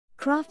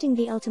Crafting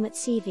the Ultimate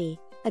CV,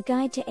 a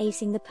guide to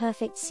acing the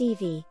perfect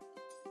CV.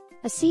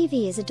 A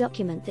CV is a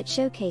document that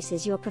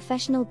showcases your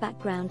professional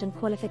background and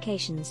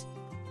qualifications.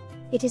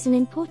 It is an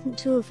important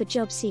tool for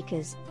job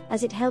seekers,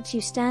 as it helps you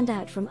stand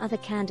out from other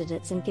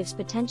candidates and gives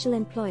potential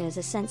employers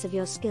a sense of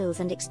your skills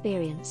and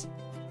experience.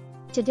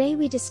 Today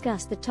we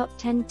discuss the top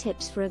 10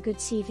 tips for a good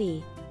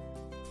CV.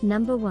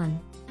 Number 1.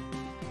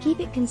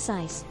 Keep it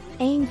concise,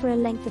 aim for a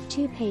length of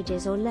 2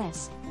 pages or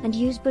less, and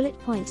use bullet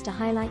points to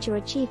highlight your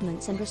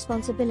achievements and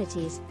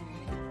responsibilities.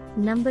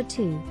 Number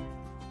 2.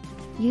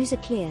 Use a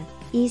clear,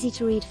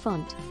 easy-to-read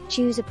font.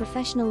 Choose a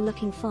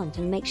professional-looking font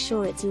and make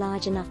sure it's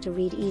large enough to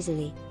read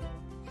easily.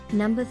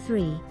 Number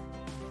 3.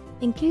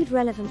 Include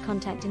relevant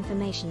contact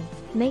information.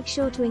 Make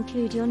sure to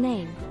include your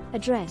name,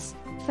 address,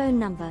 phone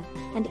number,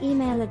 and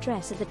email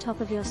address at the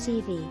top of your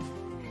CV.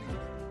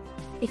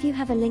 If you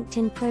have a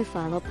LinkedIn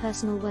profile or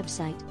personal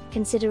website,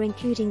 consider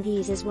including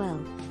these as well.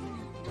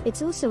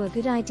 It's also a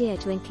good idea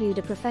to include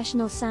a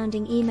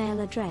professional-sounding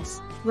email address,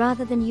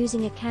 rather than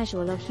using a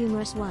casual or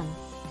humorous one.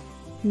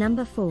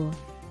 Number 4.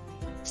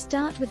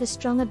 Start with a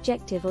strong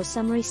objective or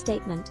summary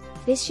statement.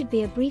 This should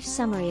be a brief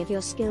summary of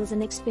your skills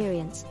and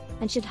experience,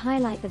 and should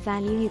highlight the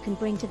value you can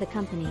bring to the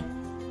company.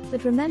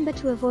 But remember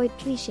to avoid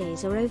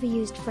cliches or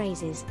overused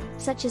phrases,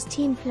 such as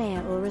team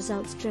player or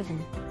results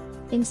driven.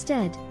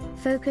 Instead,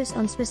 focus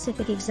on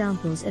specific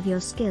examples of your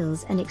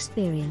skills and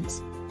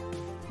experience.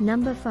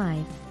 Number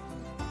 5.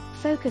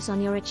 Focus on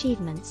your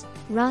achievements,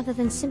 rather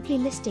than simply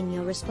listing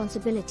your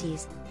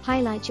responsibilities.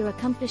 Highlight your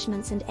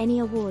accomplishments and any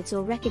awards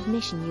or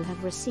recognition you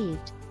have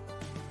received.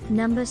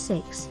 Number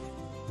 6.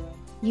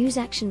 Use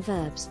action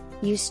verbs.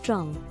 Use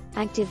strong,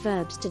 active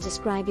verbs to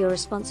describe your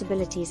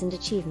responsibilities and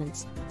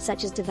achievements,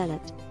 such as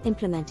developed,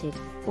 implemented,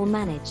 or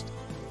managed.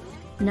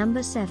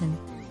 Number 7.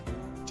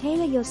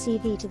 Tailor your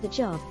CV to the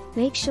job.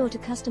 Make sure to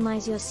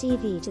customize your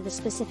CV to the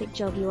specific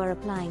job you are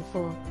applying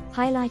for,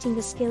 highlighting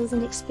the skills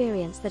and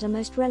experience that are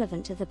most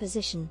relevant to the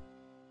position.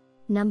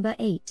 Number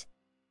 8.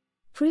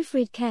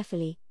 Proofread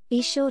carefully.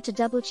 Be sure to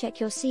double-check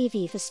your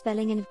CV for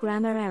spelling and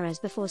grammar errors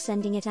before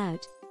sending it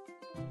out.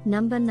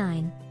 Number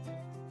 9.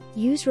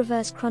 Use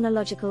reverse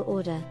chronological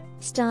order.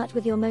 Start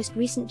with your most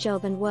recent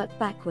job and work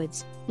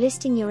backwards,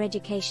 listing your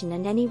education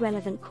and any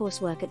relevant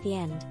coursework at the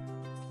end.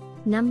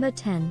 Number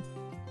 10.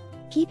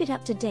 Keep it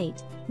up to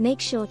date. Make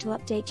sure to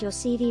update your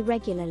CV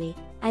regularly,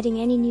 adding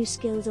any new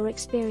skills or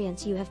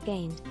experience you have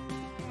gained.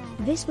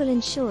 This will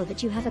ensure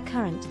that you have a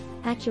current,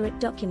 accurate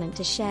document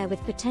to share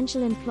with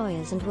potential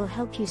employers and will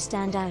help you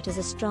stand out as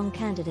a strong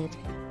candidate.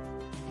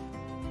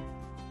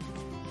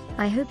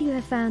 I hope you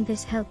have found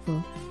this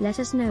helpful. Let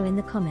us know in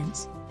the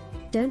comments.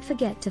 Don't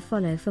forget to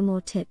follow for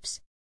more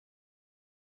tips.